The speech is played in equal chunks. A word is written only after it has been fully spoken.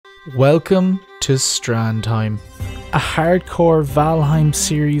Welcome to Strandheim, a hardcore Valheim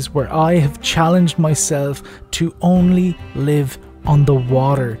series where I have challenged myself to only live on the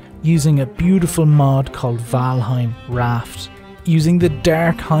water using a beautiful mod called ValheimRaft. Using the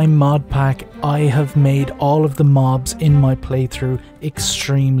Darkheim mod pack, I have made all of the mobs in my playthrough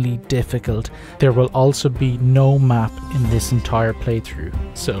extremely difficult. There will also be no map in this entire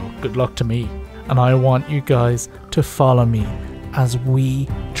playthrough, so good luck to me. And I want you guys to follow me as we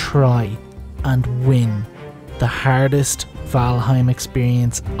try and win the hardest Valheim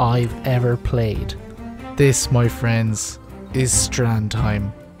experience I've ever played. This, my friends, is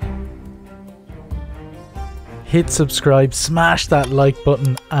Strandheim. Hit subscribe, smash that like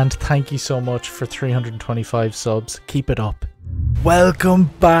button, and thank you so much for 325 subs. Keep it up. Welcome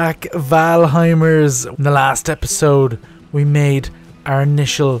back, Valheimers. In the last episode, we made our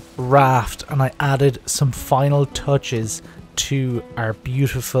initial raft and I added some final touches to our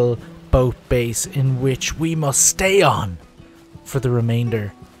beautiful boat base in which we must stay on for the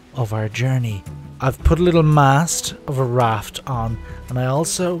remainder of our journey. I've put a little mast of a raft on, and I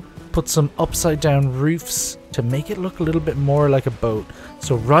also put some upside down roofs to make it look a little bit more like a boat.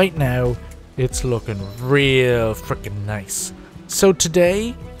 So right now it's looking real freaking nice. So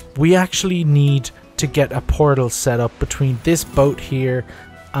today we actually need to get a portal set up between this boat here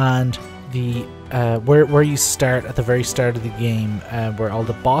and the where you start at the very start of the game, where all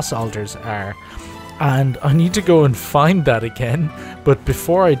the boss altars are, and I need to go and find that again. But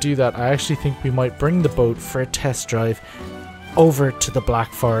before I do that, I actually think we might bring the boat for a test drive over to the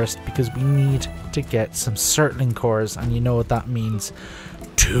Black Forest, because we need to get some circling cores, and you know what that means: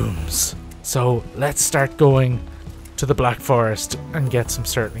 tombs. So let's start going to the Black Forest and get some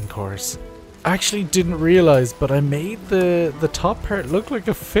circling cores. I actually didn't realize, but I made the top part look like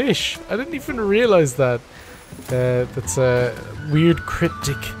a fish. I didn't even realize that. That's a weird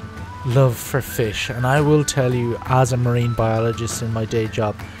cryptic love for fish, and I will tell you, as a marine biologist in my day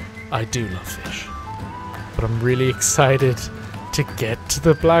job, I do love fish. But I'm really excited to get to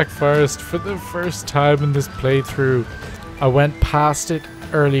the Black Forest for the first time in this playthrough. I went past it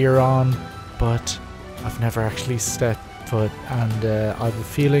earlier on, but I've never actually stepped foot, and I have a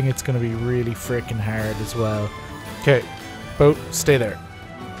feeling it's going to be really freaking hard as well. Okay, boat, stay there.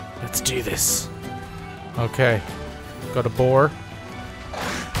 Let's do this. Okay, got a boar.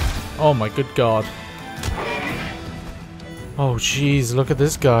 Oh my good god. Oh jeez, look at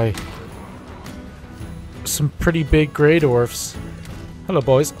this guy. Some pretty big grey dwarfs. Hello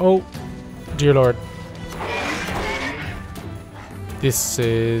boys. Oh dear lord. This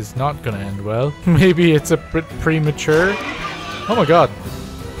is not gonna end well. Maybe it's a bit premature. Oh my god.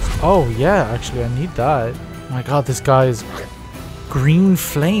 Oh yeah, actually I need that. Oh my god, this guy is green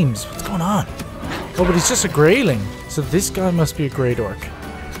flames. What's going on? Oh, but he's just a greyling. So this guy must be a grey dork.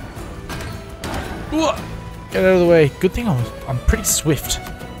 Get out of the way. Good thing I'm pretty swift.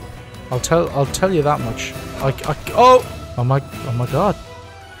 I'll tell you that much. Oh my god.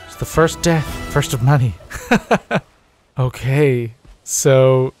 It's the first death. First of many. Okay.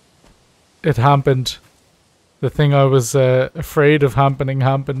 So it happened. The thing I was afraid of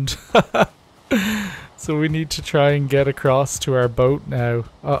happened. So we need to try and get across to our boat now.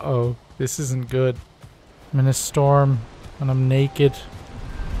 Uh-oh. This isn't good. I'm in a storm and I'm naked.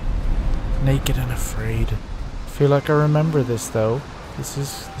 Naked and afraid. I feel like I remember this though. This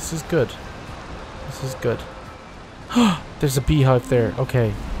is good. This is good. There's a beehive there.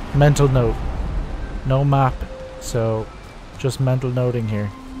 Okay. Mental note. No map. So just mental noting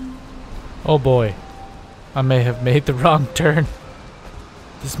here. Oh boy. I may have made the wrong turn.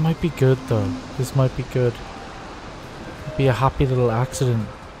 This might be good though. This might be good. It'd be a happy little accident.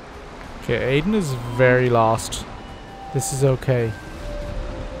 Okay, Aiden is very lost. This is okay.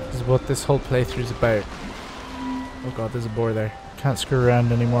 This is what this whole playthrough is about. Oh god, there's a boar there. Can't screw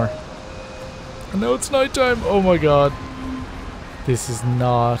around anymore. And now it's nighttime. Oh my god. This is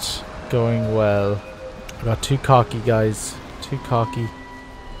not going well. I got too cocky, guys. Too cocky.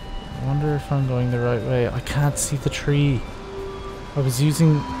 I wonder if I'm going the right way. I can't see the tree. I was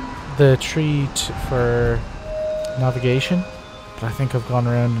using the tree for navigation, but I think I've gone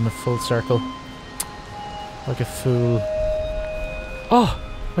around in a full circle. Like a fool. Oh!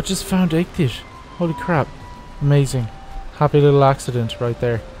 I just found Eikthyr. Holy crap. Amazing. Happy little accident right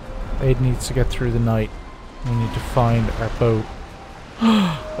there. Aid needs to get through the night. We need to find our boat.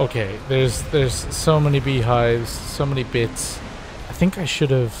 Okay, there's so many beehives, so many bits. I think I should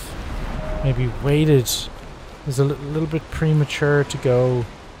have maybe waited. It was a little bit premature to go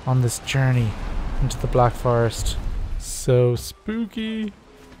on this journey into the Black Forest. So spooky.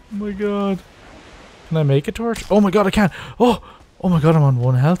 Oh my god. Can I make a torch? Oh my god, I can! Oh! Oh my god, I'm on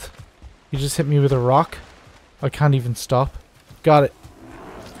 1 health. He just hit me with a rock. I can't even stop. Got it.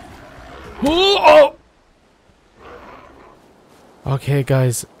 Oh! Okay,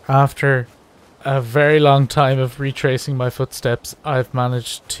 guys. After a very long time of retracing my footsteps, I've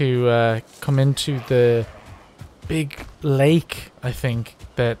managed to come into the big lake, I think,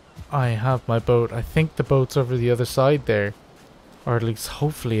 that I have my boat. I think the boat's over the other side there. Or at least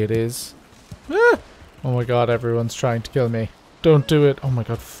hopefully it is. Ah! Oh my god, everyone's trying to kill me. Don't do it. Oh my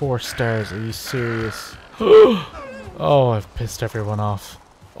god, 4 stars. Are you serious? Oh, I've pissed everyone off.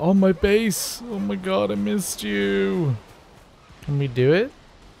 On my base. Oh my god, I missed you. Can we do it?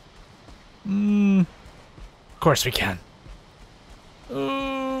 Of course we can.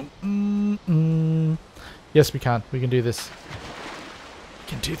 Yes, we can. We can do this. We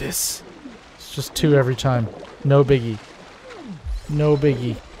can do this. It's just 2 every time. No biggie. No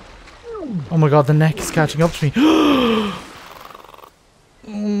biggie. Oh my god, the neck is catching up to me.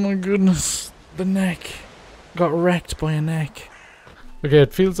 Oh my goodness. The neck. Got wrecked by a neck. Okay,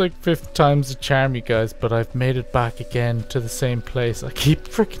 it feels like 5th time's the charm, you guys, but I've made it back again to the same place. I keep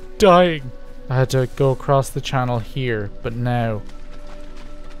freaking dying. I had to go across the channel here, but now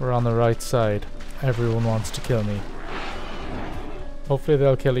we're on the right side. Everyone wants to kill me. Hopefully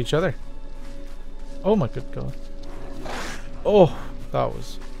they'll kill each other. Oh my good god. Oh, that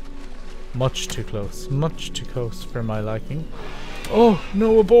was much too close. Much too close for my liking. Oh,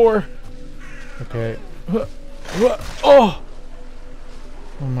 no, a boar. Okay. Oh!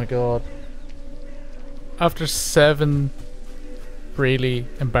 Oh my god. After 7 really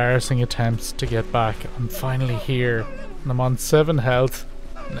embarrassing attempts to get back, I'm finally here. And I'm on 7 health.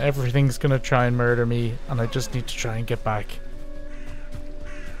 And everything's gonna try and murder me. And I just need to try and get back.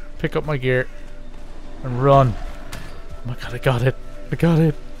 Pick up my gear. And run. Oh my god, I got it. I got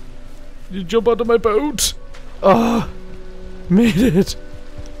it. You jump onto my boat. Oh, made it.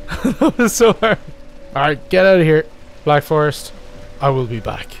 That was so hard. Alright, get out of here. Black Forest. I will be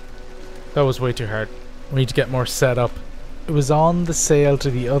back. That was way too hard. We need to get more set up. It was on the sail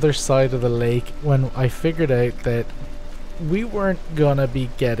to the other side of the lake when I figured out that we weren't gonna be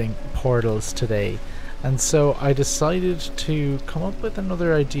getting portals today. And so I decided to come up with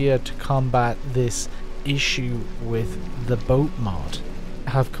another idea to combat this issue with the boat mod.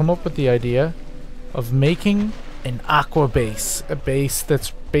 I have come up with the idea of making an aqua base, a base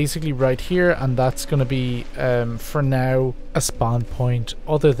that's basically right here, and that's going to be for now a spawn point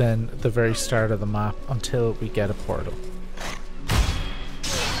other than the very start of the map until we get a portal.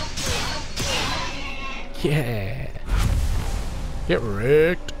 Yeah, get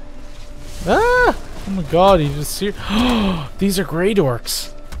wrecked. Ah, oh my god, you just see. These are grey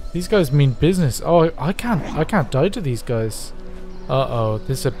orcs. These guys mean business. Oh, I can't die to these guys. Uh-oh,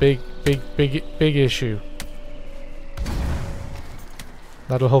 this is a big issue.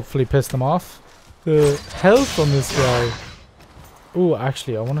 That'll hopefully piss them off. The health on this guy. Oh,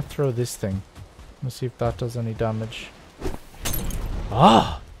 actually, I want to throw this thing. Let's see if that does any damage.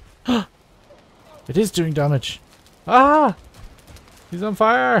 Ah! It is doing damage. Ah! He's on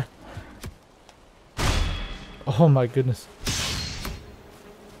fire! Oh my goodness.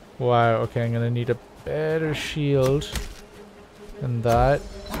 Wow, okay, I'm gonna need a better shield than that.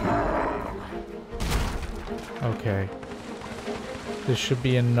 Okay. This should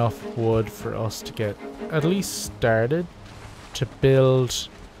be enough wood for us to get at least started to build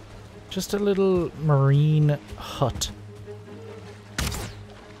just a little marine hut.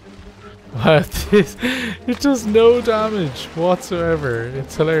 Wow, it does no damage whatsoever.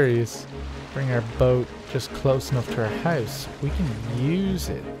 It's hilarious. Bring our boat just close enough to our house. We can use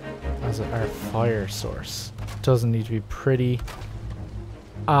it as our fire source. It doesn't need to be pretty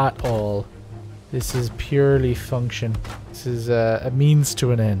at all. This is purely function. This is a means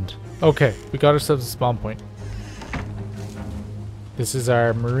to an end. Okay, we got ourselves a spawn point. This is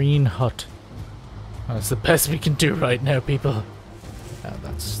our marine hut. That's the best we can do right now, people. Yeah,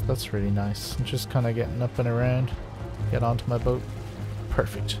 that's really nice. I'm just kind of getting up and around. Get onto my boat.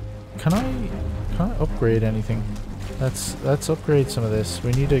 Perfect. Can I upgrade anything? Let's upgrade some of this.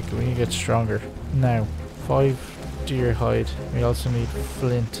 We need to get stronger. Now, 5 deer hide. We also need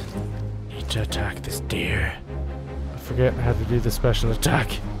flint. Need to attack this deer. I forget how to do the special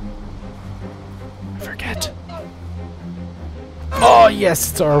attack. I forget. Oh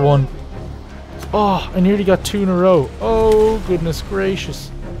yes, it's R1. Oh, I nearly got 2 in a row. Oh goodness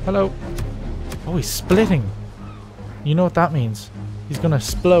gracious. Hello. Oh, he's splitting. You know what that means? He's gonna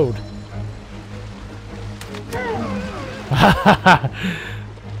explode. That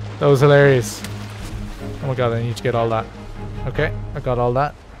was hilarious. Oh my god, I need to get all that. Okay, I got all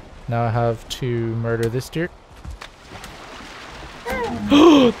that. Now I have to murder this deer.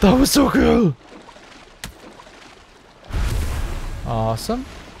 That was so cool! Awesome.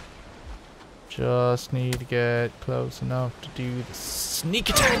 Just need to get close enough to do the sneak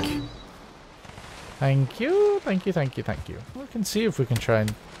attack. Thank you, thank you, thank you, thank you. We can see if we can try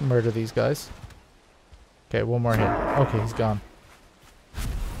and murder these guys. Okay, one more hit. Okay, he's gone.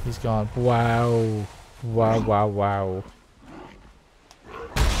 He's gone. Wow. Wow, wow, wow.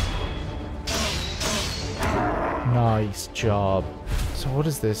 Nice job. So what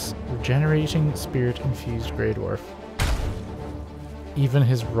is this? Regenerating Spirit Infused Grey Dwarf. Even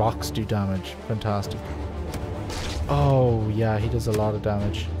his rocks do damage. Fantastic. Oh, yeah, he does a lot of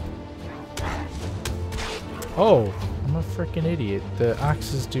damage. Oh, I'm a freaking idiot. The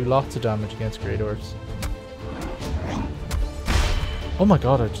axes do lots of damage against Grey Dwarfs. Oh my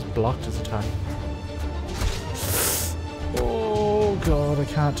god, I just blocked his attack. Oh god, I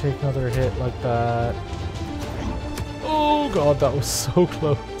can't take another hit like that. Oh god, that was so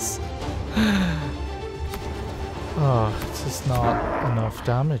close. Oh, it's just not enough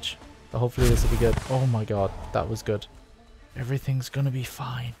damage. But hopefully this will be good. Oh my god, that was good. Everything's gonna be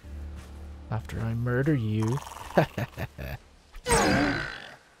fine after I murder you.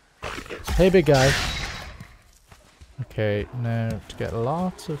 Hey, big guy. Okay, now to get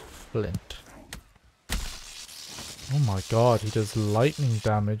lots of flint. Oh my god, he does lightning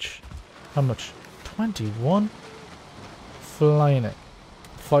damage. How much? 21? Flying it.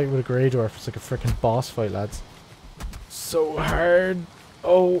 Fight with a Grey Dwarf. It's like a freaking boss fight, lads. So hard.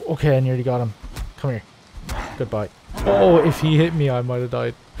 Oh, okay, I nearly got him. Come here. Goodbye. Oh, if he hit me, I might have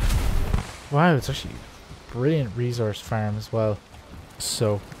died. Wow, it's actually a brilliant resource farm as well.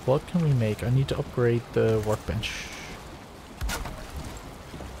 So, what can we make? I need to upgrade the workbench.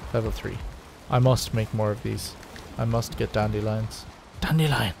 Level 3. I must make more of these. I must get dandelions.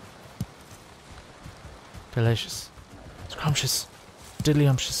 Dandelion! Delicious. Scrumptious.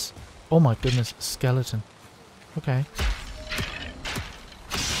 Diddlyumptious. Oh my goodness, skeleton. Okay.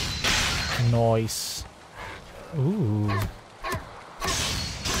 Nice. Ooh.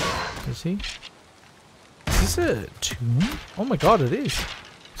 Is he? Is this a tomb? Oh my god, it is.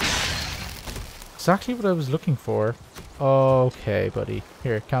 Exactly what I was looking for. Okay, buddy.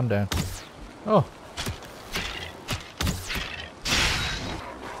 Here, calm down. Oh.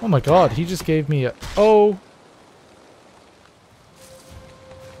 Oh my god, he just gave me a... Oh!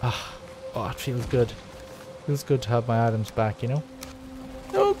 Ah. Oh, it feels good. Feels good to have my items back, you know?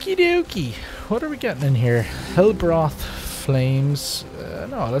 Okie dokie. What are we getting in here? Hellbroth, flames.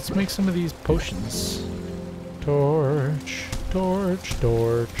 No, let's make some of these potions. Torch, torch,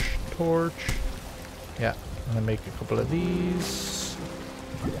 torch, torch. Yeah, I'm gonna make a couple of these.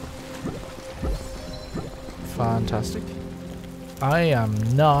 Fantastic. I am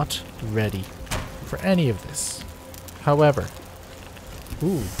not ready for any of this. However,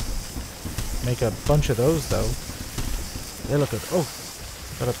 ooh, make a bunch of those though. They look good. Oh,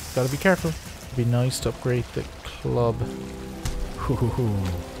 gotta be careful. It'd be nice to upgrade the club.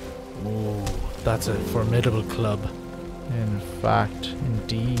 Oh, that's a formidable club. In fact,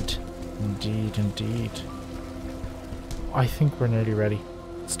 indeed, indeed, indeed. I think we're nearly ready.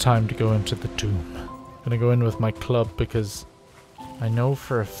 It's time to go into the tomb. I'm gonna go in with my club because I know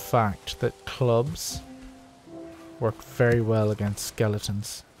for a fact that clubs work very well against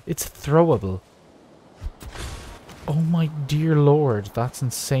skeletons. It's throwable. Oh my dear lord, that's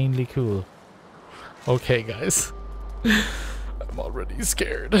insanely cool. Okay, guys. I'm already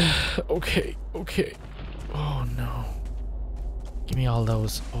scared. Okay, okay. Oh no. Give me all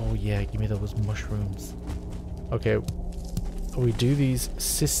those. Oh yeah, give me those mushrooms. Okay. We do these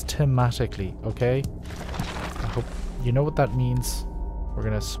systematically, okay? I hope you know what that means. We're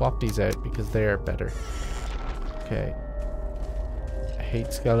gonna swap these out because they are better. Okay. I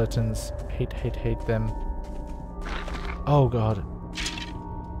hate skeletons. Hate them. Oh god.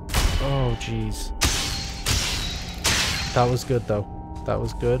 Oh jeez. That was good though. That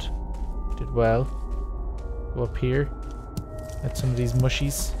was good. Did well. Go up here. Get some of these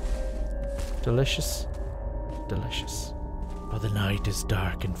mushies. Delicious. Delicious. Oh, the night is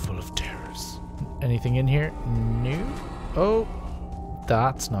dark and full of terrors. Anything in here? No. Oh.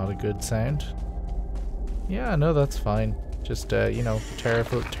 That's not a good sound. Yeah, no, that's fine. Just, you know,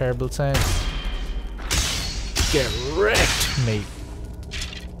 terrible sounds. Get wrecked, mate.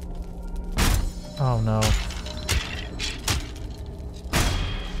 Oh no.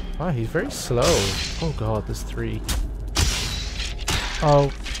 Wow, he's very slow. Oh god, there's 3.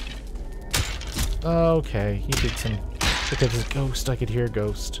 Oh. Okay, he did some... Look at this ghost, I could hear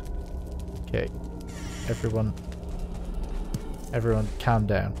ghost. Okay. Everyone, calm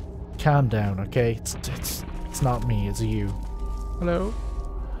down. Calm down, okay? It's not me, it's you. Hello?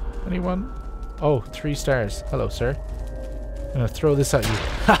 Anyone? Oh, 3 stars. Hello, sir. I'm gonna throw this at you.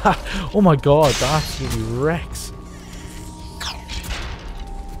 Haha! Oh my god, that absolutely wrecks.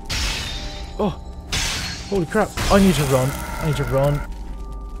 Oh! Holy crap. I need to run. I need to run.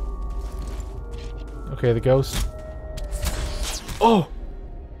 Okay, the ghost. Oh!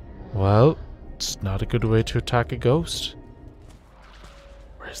 Well, it's not a good way to attack a ghost.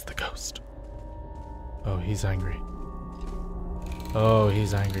 Where's the ghost? Oh, he's angry. Oh,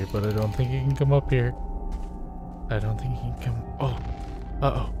 he's angry, but I don't think he can come up here. I don't think he can come... Oh!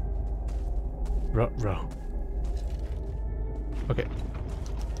 Uh-oh. Row. Okay.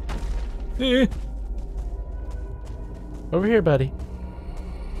 Over here, buddy.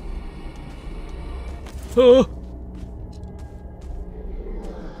 Oh!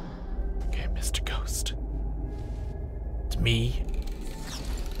 Okay, Mr. Ghost. It's me.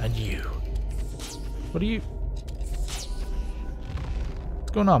 And you. What are you...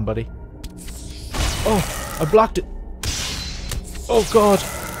 What's going on, buddy? Oh! I blocked it! Oh, God!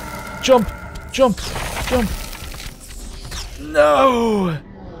 Jump! Jump! Jump! No!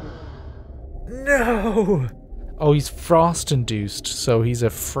 No! Oh, he's frost induced, so he's a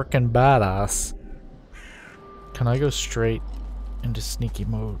frickin' badass. Can I go straight into sneaky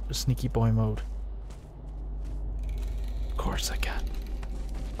mode, sneaky boy mode? Of course I can.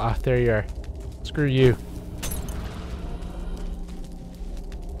 Ah, there you are. Screw you.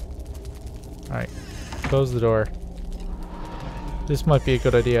 Alright, close the door. This might be a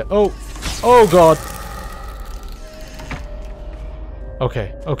good idea. Oh! Oh god!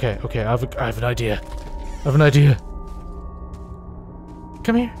 Okay. I have an idea. I have an idea.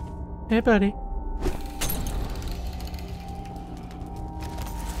 Come here. Hey, buddy.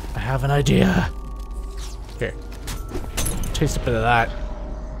 I have an idea. Here. Taste a bit of that.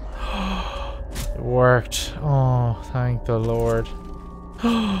 It worked. Oh, thank the Lord.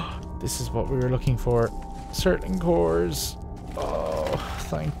 This is what we were looking for. Certain cores. Oh,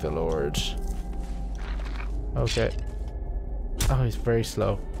 thank the Lord. Okay. Oh, he's very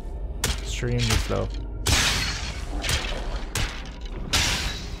slow. Extremely slow.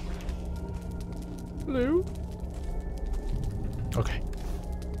 Hello? Okay.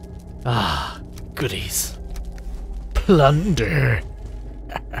 Ah, goodies. Plunder.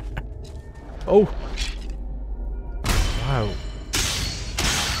 Oh. Wow.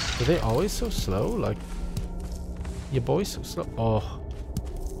 Are they always so slow? Like, your boy's so slow. Oh.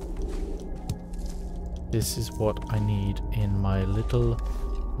 This is what I need in my little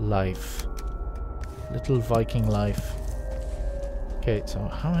life. Little Viking life. Okay, so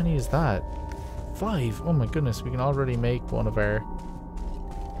how many is that? 5. Oh my goodness, we can already make one of our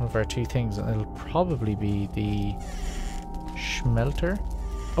 2 things, and it'll probably be the Schmelter.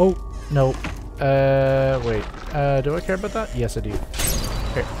 Oh, no. Wait. Do I care about that? Yes, I do.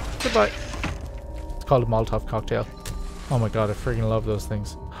 Here. Goodbye. It's called a Molotov cocktail. Oh my god, I freaking love those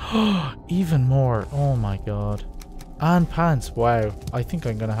things. Even more. Oh my god. And pants. Wow. I think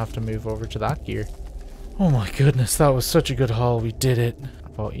I'm gonna have to move over to that gear. Oh my goodness, that was such a good haul. We did it.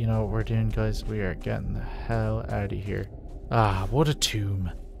 But you know what we're doing, guys? We are getting the hell out of here. Ah, what a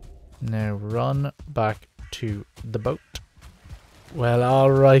tomb. Now run back to the boat. Well,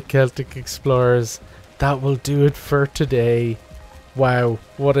 alright, Celtic Explorers. That will do it for today. Wow,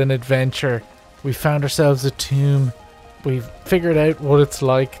 what an adventure. We found ourselves a tomb. We've figured out what it's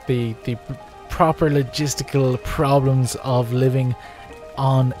like, the proper logistical problems of living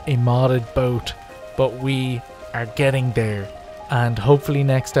on a modded boat. But we are getting there. And hopefully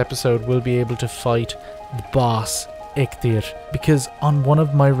next episode we'll be able to fight the boss, Ygdrasil. Because on one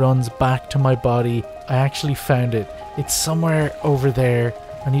of my runs back to my body, I actually found it. It's somewhere over there.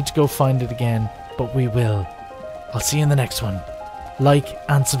 I need to go find it again, but we will. I'll see you in the next one. Like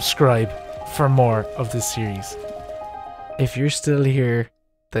and subscribe for more of this series. If you're still here,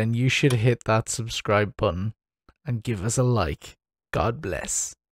 then you should hit that subscribe button and give us a like. God bless.